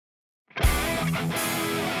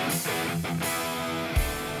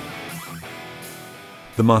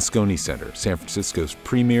The Moscone Center, San Francisco's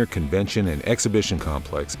premier convention and exhibition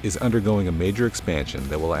complex, is undergoing a major expansion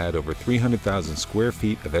that will add over 300,000 square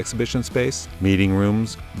feet of exhibition space, meeting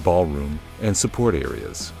rooms, ballroom, and support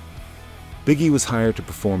areas. Bigge was hired to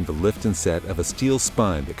perform the lift and set of a steel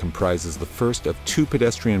spine that comprises the first of 2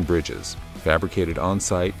 pedestrian bridges, fabricated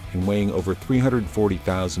on-site and weighing over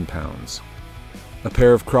 340,000 pounds. A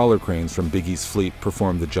pair of crawler cranes from Bigge's fleet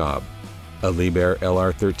performed the job. A Liebherr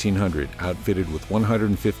LR1300 outfitted with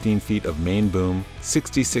 115 feet of main boom,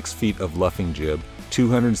 66 feet of luffing jib,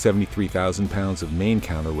 273,000 pounds of main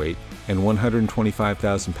counterweight, and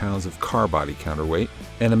 125,000 pounds of carbody counterweight,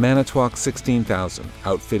 and a Manitowoc 16,000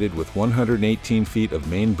 outfitted with 118 feet of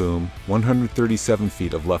main boom, 137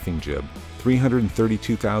 feet of luffing jib,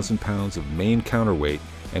 332,000 pounds of main counterweight,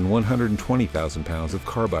 and 120,000 pounds of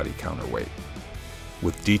carbody counterweight.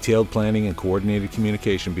 With detailed planning and coordinated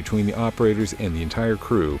communication between the operators and the entire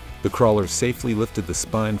crew, the crawler safely lifted the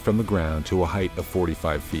spine from the ground to a height of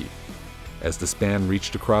 45 feet. As the span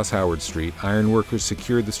reached across Howard Street, ironworkers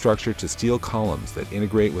secured the structure to steel columns that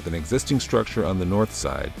integrate with an existing structure on the north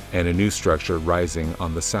side and a new structure rising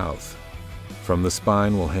on the south. From the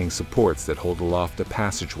spine will hang supports that hold aloft a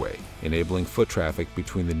passageway, enabling foot traffic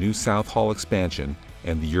between the new South Hall expansion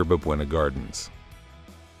and the Yerba Buena Gardens.